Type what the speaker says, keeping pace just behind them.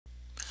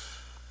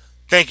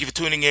Thank you for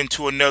tuning in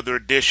to another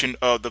edition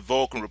of the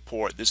Vulcan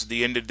Report. This is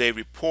the end of the day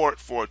report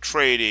for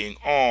trading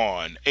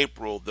on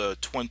April the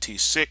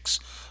 26th,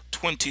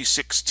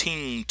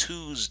 2016,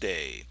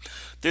 Tuesday.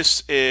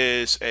 This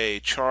is a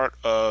chart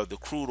of the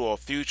crude oil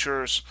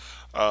futures.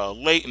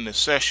 Late in the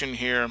session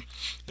here,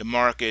 the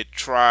market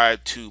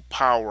tried to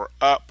power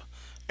up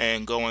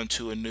and go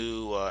into a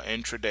new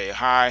intraday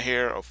high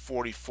here of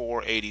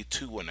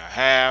 44.82 and a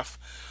half.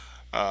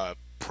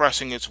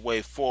 Pressing its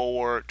way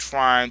forward,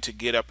 trying to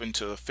get up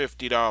into the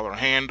 $50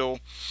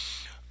 handle.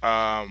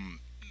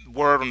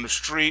 Word on the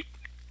street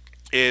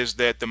is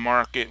that the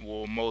market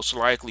will most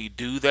likely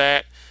do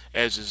that,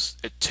 as is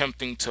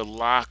attempting to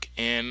lock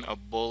in a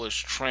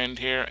bullish trend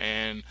here,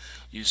 and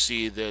you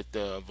see that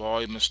the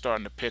volume is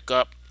starting to pick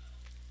up.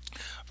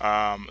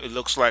 It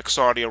looks like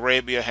Saudi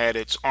Arabia had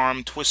its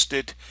arm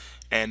twisted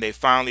and they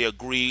finally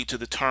agreed to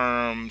the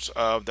terms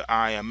of the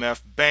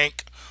IMF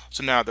bank.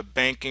 So now the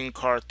banking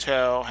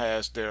cartel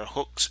has their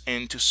hooks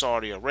into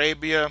Saudi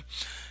Arabia,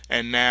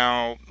 and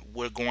now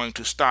we're going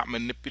to stop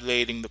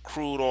manipulating the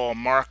crude oil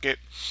market.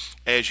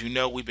 As you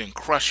know, we've been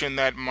crushing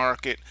that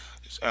market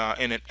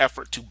in an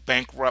effort to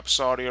bankrupt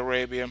Saudi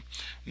Arabia.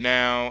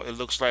 Now it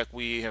looks like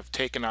we have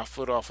taken our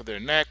foot off of their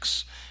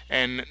necks,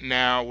 and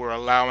now we're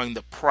allowing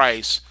the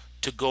price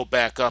to go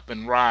back up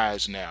and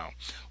rise now.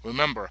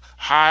 Remember,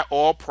 high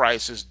oil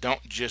prices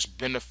don't just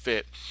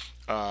benefit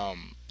the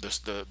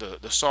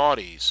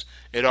Saudis.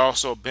 It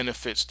also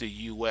benefits the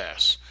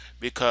U.S.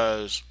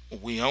 because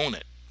we own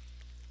it.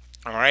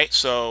 All right,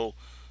 so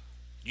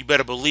you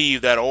better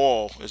believe that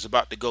oil is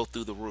about to go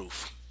through the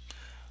roof.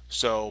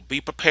 So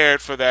be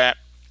prepared for that.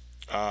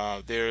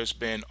 There's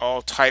been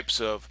all types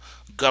of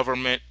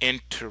government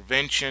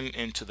intervention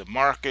into the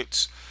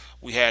markets.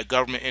 We had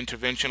government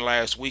intervention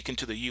last week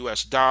into the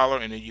U.S. dollar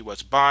and the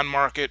U.S. bond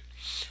market,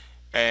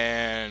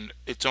 and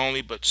it's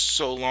only but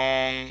so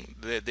long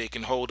that they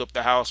can hold up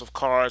the house of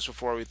cards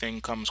before everything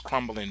comes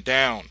crumbling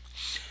down.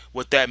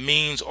 What that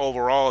means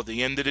overall, at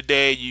the end of the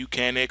day, you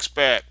can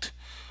expect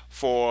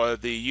for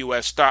the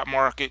U.S. stock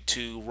market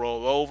to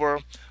roll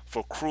over,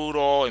 for crude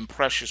oil and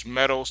precious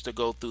metals to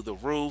go through the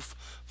roof,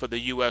 for the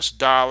U.S.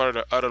 dollar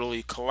to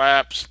utterly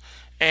collapse,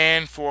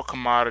 and for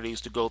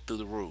commodities to go through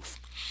the roof.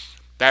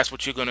 That's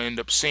what you're going to end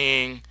up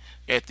seeing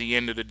at the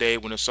end of the day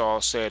when it's all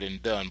said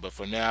and done. But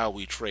for now,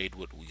 we trade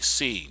what we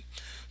see.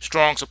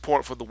 Strong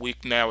support for the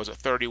week now is at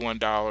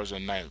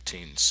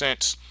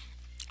 $31.19.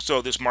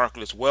 So this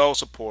market is well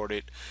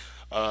supported.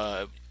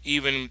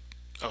 Even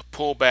a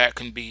pullback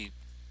can be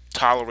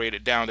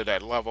tolerated down to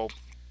that level,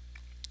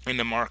 and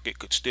the market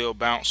could still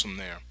bounce from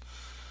there.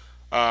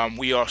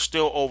 We are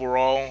still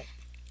overall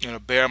in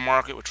a bear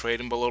market. We're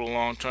trading below the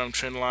long-term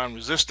trend line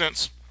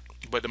resistance,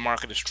 but the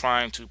market is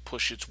trying to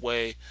push its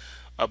way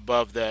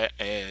above that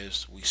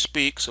as we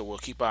speak. So we'll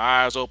keep our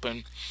eyes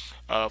open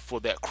for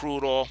that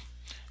crude oil.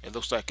 It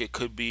looks like it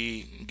could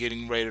be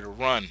getting ready to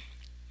run.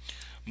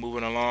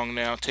 Moving along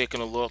now, taking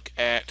a look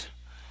at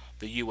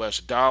the U.S.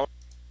 dollar.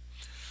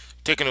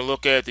 Taking a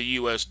look at the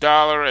U.S.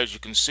 dollar, as you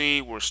can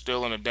see, we're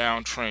still in a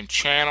downtrend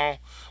channel.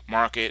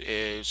 Market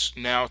is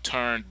now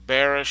turned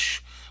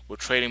bearish. We're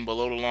trading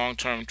below the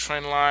long-term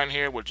trend line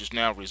here, which is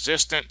now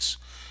resistance.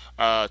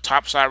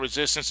 Top side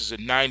resistance is at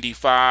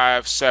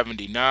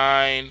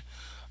 95.79.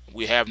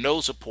 We have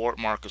no support.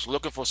 Market's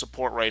looking for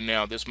support right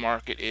now. This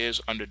market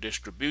is under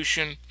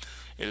distribution.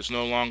 It is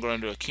no longer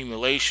under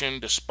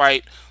accumulation,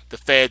 despite the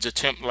Fed's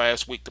attempt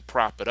last week to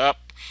prop it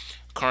up.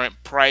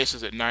 Current price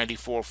is at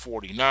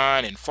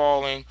 94.49 and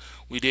falling.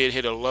 We did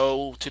hit a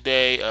low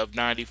today of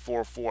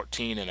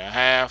 94.14 and a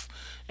half,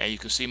 and you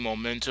can see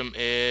momentum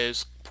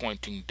is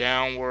pointing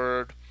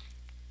downward.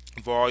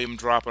 Volume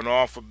dropping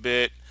off a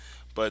bit,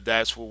 but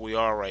that's where we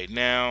are right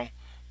now,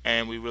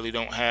 and we really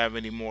don't have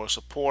any more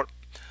support.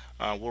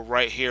 We're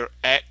right here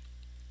at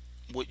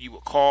what you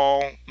would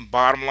call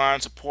bottom line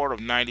support of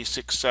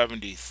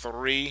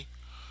 96.73,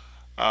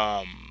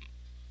 and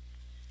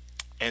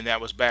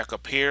that was back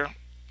up here.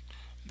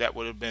 That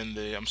would have been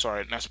the, I'm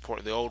sorry, not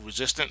support, the old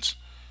resistance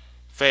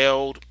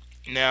failed.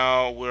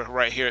 Now we're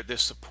right here at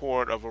this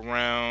support of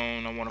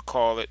around, I want to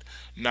call it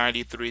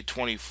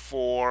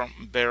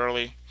 93.24,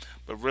 barely,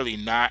 but really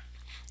not.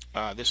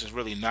 This is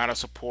really not a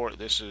support.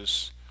 This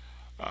is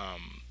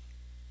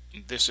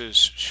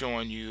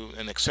showing you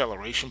an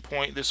acceleration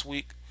point this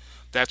week.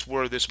 That's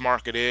where this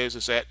market is.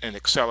 It's at an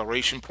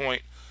acceleration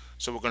point.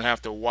 So we're going to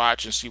have to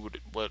watch and see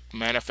what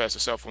manifests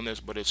itself on this,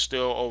 but it's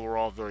still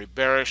overall very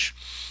bearish.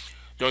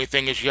 The only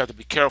thing is you have to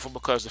be careful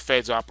because the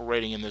Fed's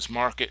operating in this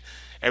market.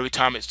 Every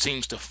time it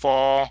seems to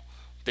fall,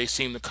 they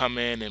seem to come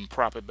in and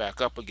prop it back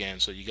up again.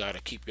 So you got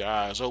to keep your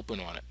eyes open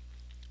on it.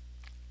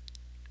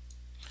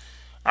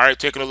 All right,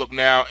 taking a look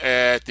now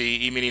at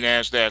the emini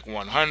nasdaq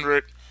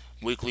 100.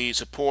 Weekly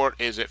support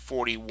is at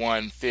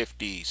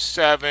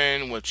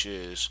 41.57, which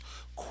is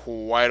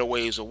quite a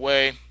ways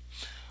away.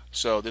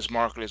 So this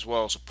market is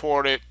well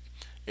supported.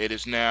 It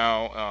is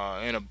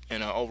now in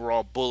an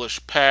overall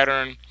bullish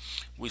pattern.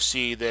 We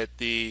see that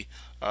the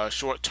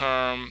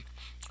short-term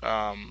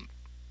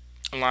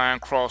line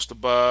crossed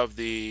above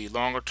the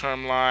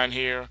longer-term line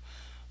here.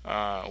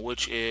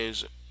 which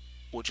is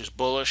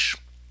bullish,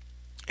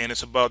 and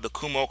it's above the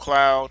Kumo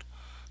cloud.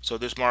 So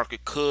this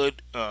market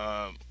could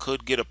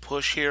get a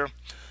push here.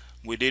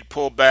 We did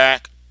pull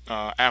back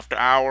after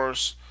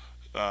hours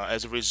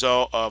as a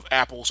result of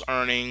Apple's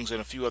earnings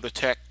and a few other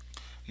tech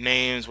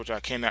names, which I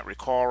cannot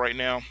recall right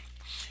now.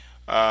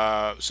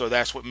 So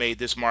that's what made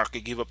this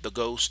market give up the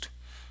ghost.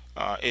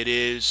 It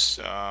is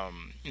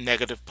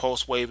negative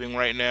pulse waving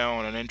right now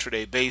on an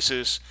intraday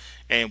basis,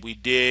 and we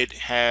did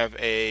have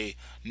a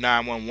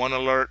 911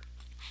 alert,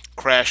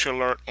 crash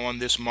alert on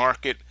this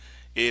market.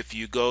 If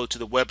you go to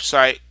the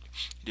website,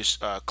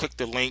 just click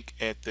the link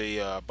at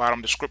the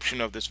bottom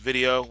description of this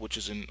video, which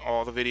is in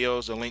all the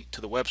videos, the link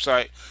to the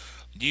website.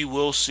 You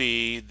will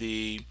see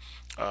the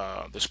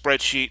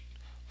spreadsheet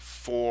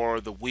for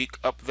the week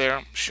up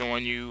there,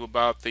 showing you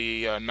about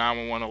the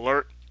 911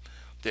 alert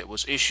that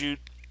was issued,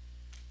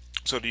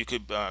 so that you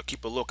could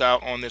keep a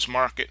lookout on this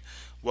market.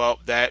 Well,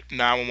 that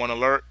 911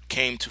 alert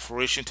came to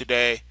fruition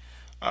today,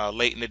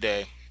 late in the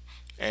day,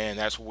 and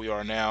that's where we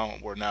are now.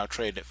 We're now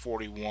trading at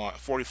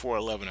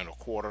 44.11 and a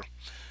quarter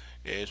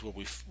is where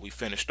we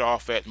finished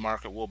off at. The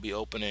market will be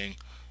opening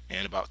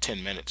in about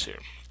 10 minutes here.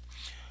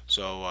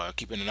 So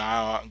keeping an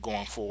eye out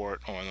going forward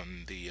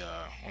on the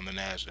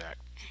NASDAQ.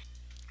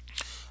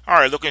 All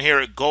right, looking here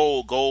at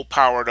gold. Gold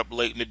powered up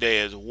late in the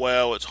day as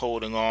well. It's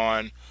holding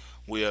on.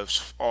 We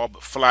have all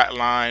but flat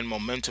line.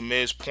 Momentum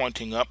is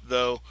pointing up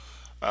though.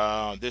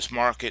 This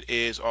market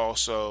is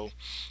also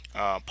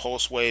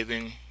pulse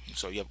waving.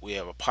 So we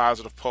have a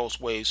positive pulse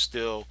wave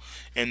still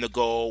in the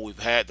gold. We've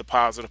had the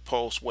positive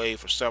pulse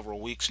wave for several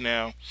weeks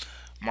now.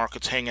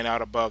 Market's hanging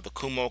out above the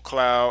Kumo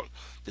cloud.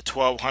 The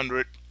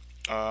 1200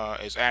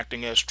 is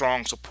acting as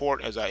strong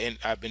support, as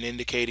I've been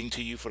indicating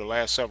to you for the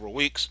last several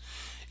weeks.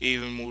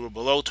 Even when we were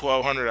below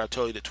 1200, I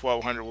told you that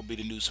 1200 will be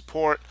the new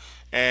support,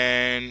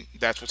 and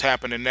that's what's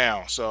happening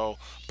now. So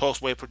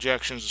pulse wave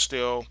projections are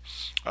still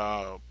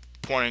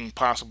pointing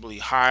possibly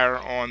higher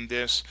on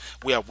this.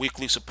 We have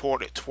weekly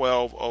support at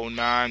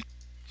 1209.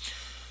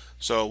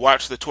 So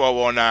watch the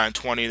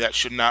 1209.20. That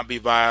should not be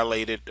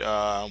violated.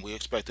 We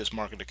expect this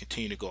market to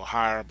continue to go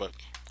higher, but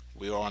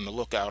we are on the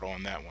lookout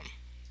on that one.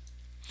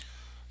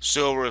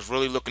 Silver is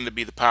really looking to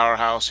be the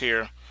powerhouse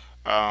here.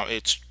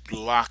 It's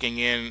locking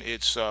in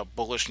its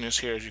bullishness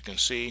here, as you can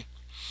see,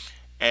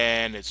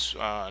 and it's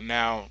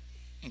now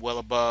well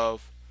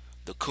above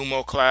the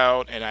Kumo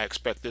cloud, and I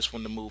expect this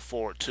one to move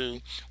forward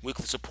too.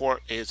 Weekly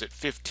support is at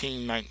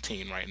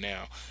 1519 right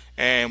now,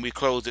 and we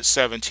closed at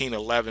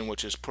 1711,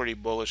 which is pretty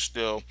bullish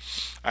still.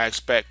 I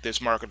expect this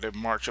market to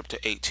march up to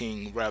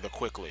 18 rather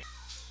quickly.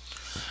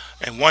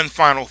 And one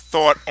final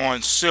thought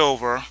on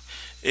silver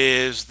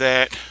is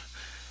that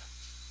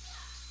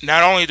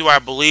not only do I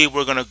believe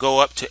we're going to go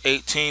up to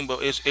 18,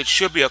 but it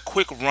should be a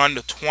quick run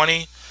to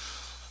 20.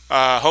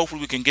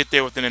 Hopefully we can get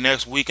there within the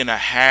next week and a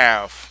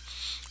half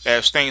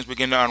as things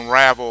begin to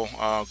unravel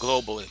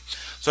globally.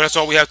 So that's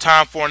all we have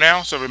time for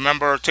now. So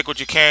remember, take what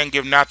you can,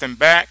 give nothing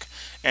back.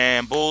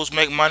 And bulls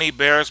make money,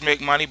 bears make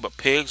money, but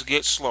pigs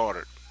get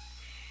slaughtered.